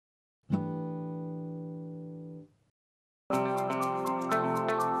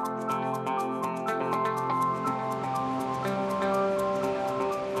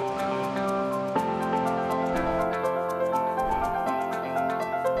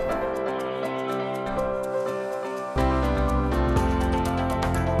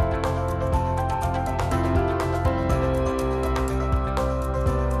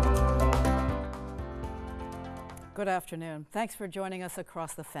Good afternoon. Thanks for joining us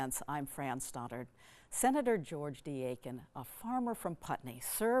across the fence. I'm Fran Stoddard. Senator George D. Aiken, a farmer from Putney,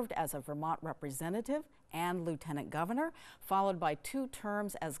 served as a Vermont representative and lieutenant governor, followed by 2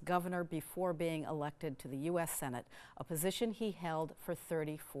 terms as governor before being elected to the U.S. Senate, a position he held for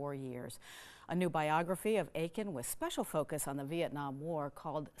 34 years. A new biography of Aiken with special focus on the Vietnam War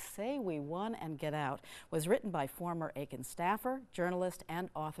called Say We Won and Get Out was written by former Aiken staffer, journalist, and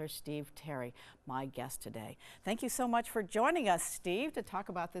author Steve Terry, my guest today. Thank you so much for joining us, Steve, to talk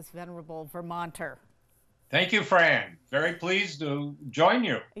about this venerable Vermonter. Thank you, Fran. Very pleased to join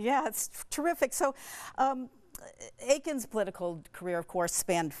you. Yeah, it's terrific. So, Aiken's political career, of course,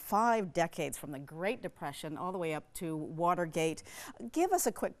 spanned 5 decades from the Great Depression all the way up to Watergate. Give us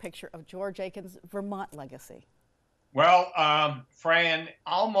a quick picture of George Aiken's Vermont legacy. Well, Fran,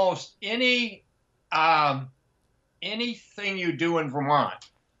 almost anything you do in Vermont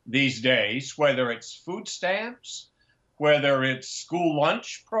these days, whether it's food stamps, whether it's school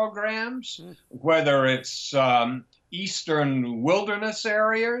lunch programs, whether it's eastern wilderness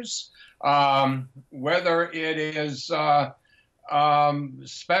areas, whether it is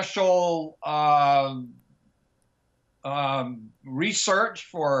special research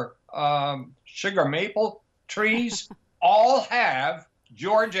for sugar maple trees, all have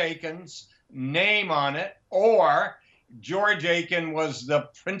George Aiken's name on it, or George Aiken was the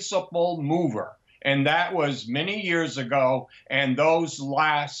principal mover. And that was many years ago, and those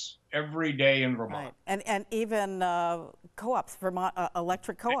last every day in Vermont. Right. And even co-ops, Vermont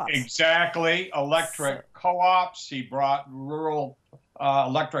electric co-ops. Exactly, electric co-ops. He brought rural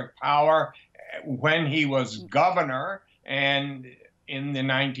electric power when he was governor and in the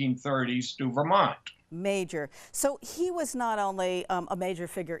 1930s to Vermont. Major. So he was not only a major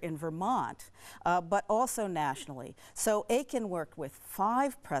figure in Vermont, but also nationally. So Aiken worked with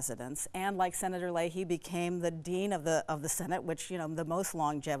 5 presidents, and like Senator Leahy, became the dean of the Senate, which, you know, the most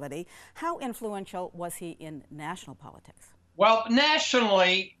longevity. How influential was he in national politics? Well,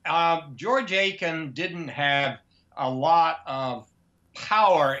 nationally, George Aiken didn't have a lot of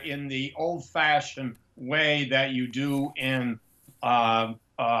power in the old-fashioned way that you do in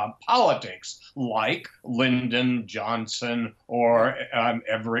politics, like Lyndon Johnson or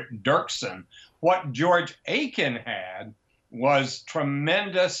Everett Dirksen. What George Aiken had was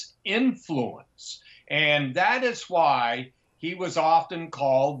tremendous influence, and that is why he was often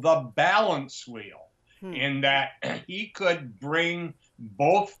called the balance wheel, in that he could bring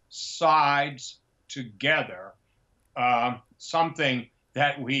both sides together, something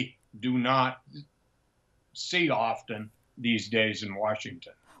that we do not see often these days in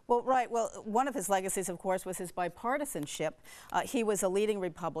Washington. Well, right. Well, one of his legacies, of course, was his bipartisanship. He was a leading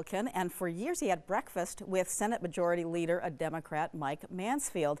Republican, and for years he had breakfast with Senate Majority Leader, a Democrat, Mike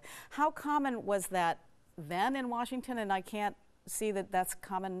Mansfield. How common was that then in Washington, and I can't see that that's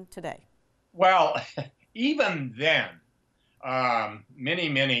common today? Well, even then, many,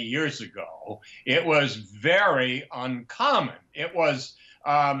 many years ago, it was very uncommon. It was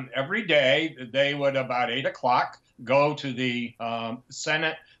every day they would, about 8 o'clock, go to the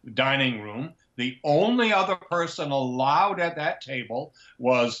Senate dining room. The only other person allowed at that table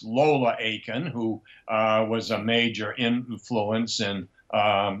was Lola Aiken, who was a major influence in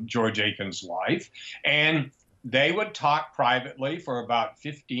George Aiken's life. And they would talk privately for about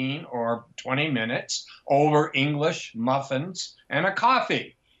 15 or 20 minutes over English muffins and a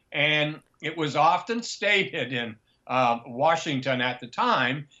coffee. And it was often stated in Washington at the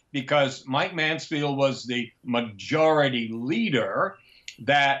time, because Mike Mansfield was the majority leader,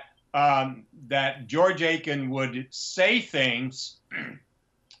 that that George Aiken would say things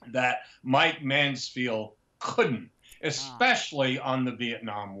that Mike Mansfield couldn't, especially on the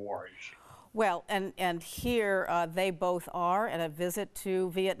Vietnam War issue. Well, and here they both are at a visit to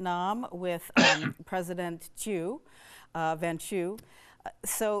Vietnam with President Van Thieu.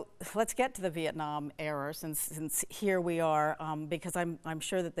 So let's get to the Vietnam era, since here we are, because I'm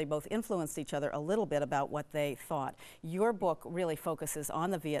sure that they both influenced each other a little bit about what they thought. Your book really focuses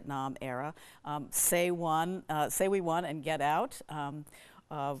on the Vietnam era, Say We Won and Get Out,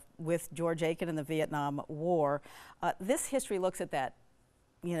 with George Aiken and the Vietnam War. This history looks at that,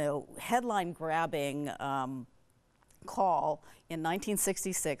 you know, headline-grabbing call in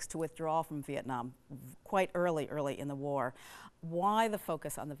 1966 to withdraw from Vietnam, quite early in the war. Why the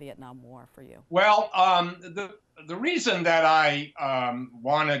focus on the Vietnam War for you? Well, the reason that I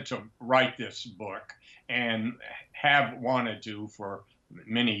wanted to write this book and have wanted to for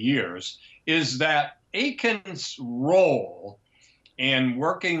many years is that Aiken's role in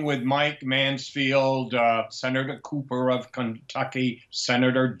working with Mike Mansfield, Senator Cooper of Kentucky,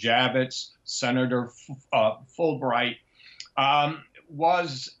 Senator Javits, Senator Fulbright,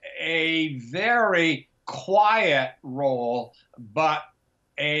 was a very quiet role, but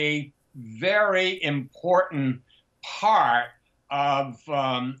a very important part of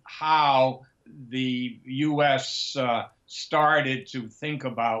how the U.S. Started to think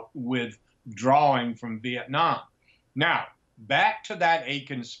about withdrawing from Vietnam. Now, back to that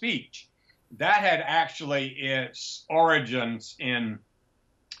Aiken speech. That had actually its origins in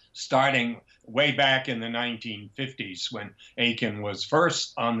starting way back in the 1950s when Aiken was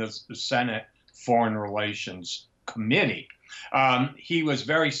first on the Senate Foreign Relations Committee. He was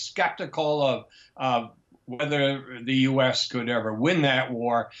very skeptical of whether the U.S. could ever win that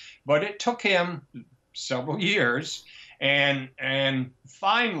war, but it took him several years. And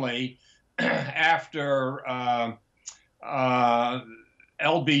finally, after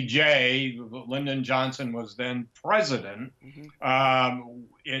LBJ, Lyndon Johnson was then president,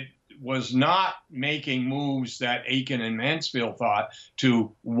 it was not making moves that Aiken and Mansfield thought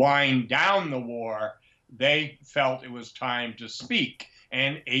to wind down the war. They felt it was time to speak.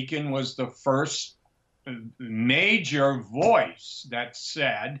 And Aiken was the first major voice that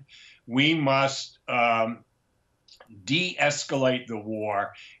said, we must de-escalate the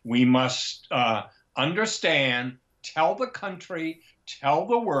war. We must understand, tell the country, tell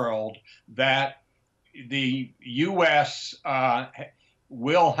the world that the U.S.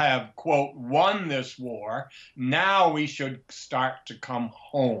 Will have, quote, won this war. Now we should start to come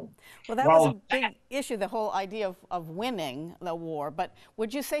home. Well, that was a big issue, the whole idea of winning the war. But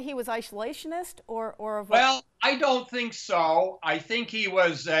would you say he was isolationist or Well, I don't think so. I think he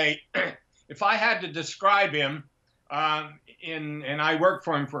was if I had to describe him, and I worked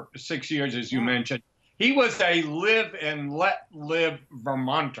for him for 6 years, as you mentioned, he was a live and let live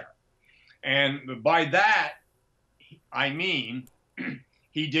Vermonter. And by that, I mean,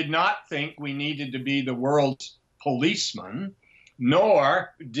 he did not think we needed to be the world's policeman,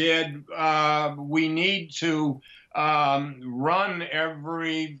 nor did we need to run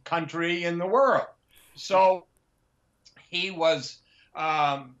every country in the world. So he was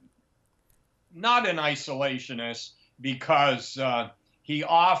not an isolationist because he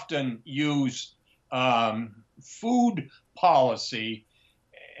often used food policy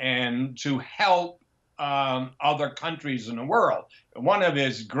and to help other countries in the world. One of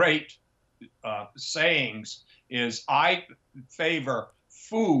his great sayings is, I favor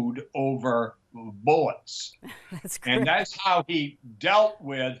food over bullets. That's great. And that's how he dealt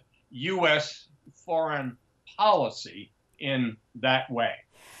with U.S. foreign policy in that way.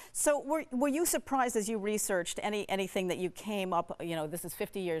 So were you surprised as you researched anything that you came up, this is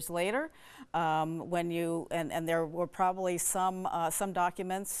 50 years later, when you, and there were probably some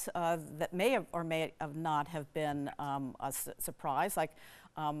documents that may have or may have not have been a surprise, like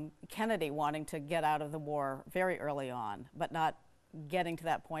Kennedy wanting to get out of the war very early on, but not getting to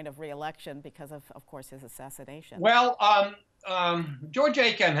that point of re-election because of course, his assassination. Well, George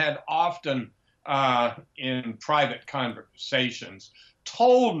Aiken had often, in private conversations,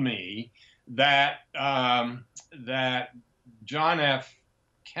 told me that that John F.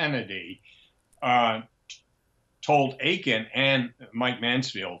 Kennedy told Aiken and Mike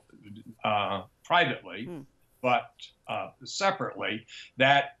Mansfield privately, but separately,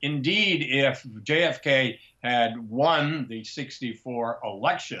 that indeed if JFK had won the '64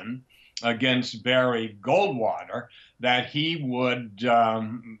 election against Barry Goldwater, that he would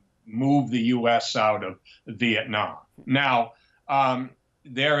move the U.S. out of Vietnam. Now,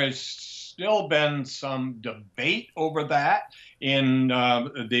 there has still been some debate over that in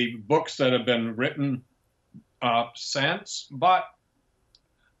the books that have been written since, but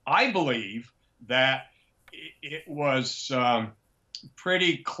I believe that it was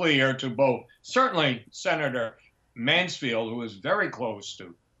pretty clear to both, certainly Senator Mansfield, who was very close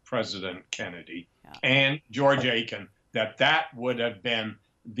to President Kennedy, and George Aiken, that that would have been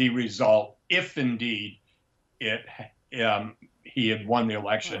the result if indeed he had won the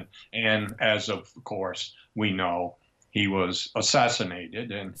election. And as of course we know, he was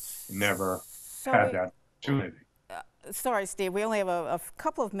assassinated and never had that opportunity. sorry, Steve, we only have a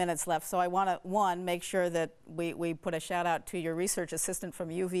couple of minutes left, so I want to, one, make sure that we put a shout out to your research assistant from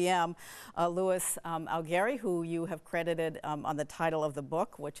UVM, Louis Algueri, who you have credited on the title of the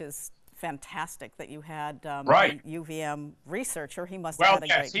book, which is fantastic that you had Right. a UVM researcher. He must Well, have had a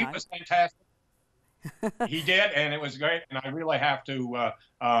yes, great he time. was fantastic. He did, and it was great. And I really have to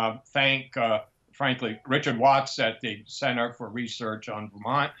thank, frankly, Richard Watts at the Center for Research on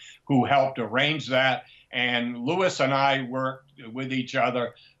Vermont, who helped arrange that. And Lewis and I worked with each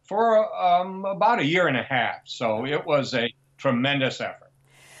other for about a year and a half. So it was a tremendous effort.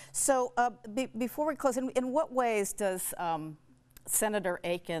 So before we close, in what ways does Senator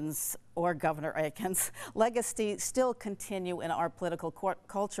Aiken's or Governor Aiken's legacy still continue in our political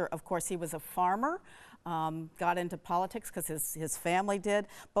culture? Of course, he was a farmer, got into politics because his family did.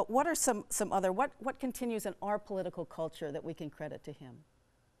 But what are some other, what continues in our political culture that we can credit to him?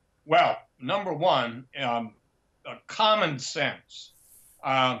 Well, number one, common sense,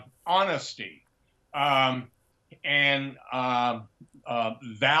 honesty, and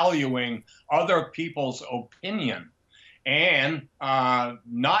valuing other people's opinion, and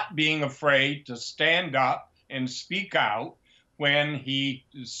not being afraid to stand up and speak out when he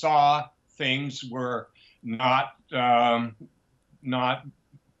saw things were not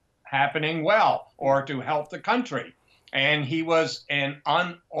happening well, or to help the country. And he was an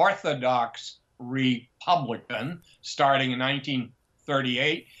unorthodox Republican starting in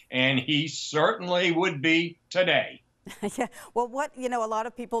 1938, and he certainly would be today. Yeah. Well, a lot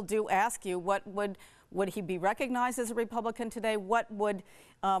of people do ask you, what would he be recognized as a Republican today? What would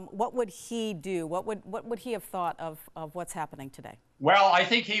he do? What would he have thought of what's happening today? Well, I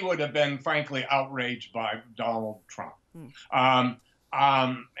think he would have been, frankly, outraged by Donald Trump.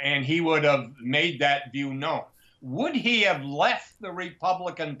 And he would have made that view known. Would he have left the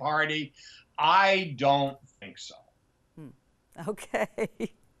Republican Party? I don't think so. Okay.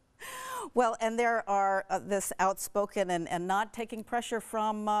 Well, and there are this outspoken and not taking pressure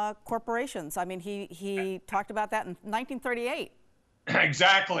from corporations. I mean, he talked about that in 1938.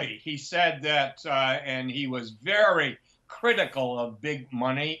 Exactly. He said that, and he was very critical of big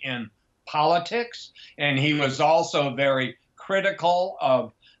money in politics, and he was also very critical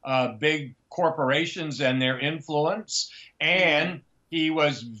of big corporations and their influence, and he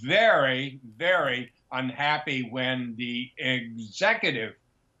was very, very unhappy when the executive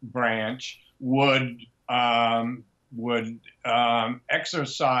branch would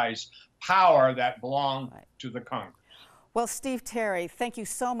exercise power that belonged to the Congress. Well, Steve Terry, thank you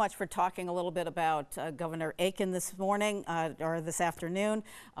so much for talking a little bit about Governor Aiken this morning, or this afternoon,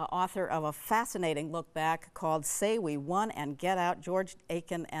 author of a fascinating look back called Say We Won and Get Out, George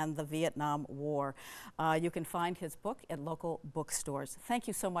Aiken and the Vietnam War. You can find his book at local bookstores. Thank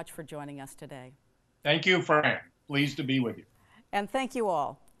you so much for joining us today. Thank you, Fran. Pleased to be with you. And thank you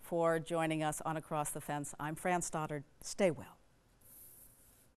all for joining us on Across the Fence. I'm Fran Stoddard. Stay well.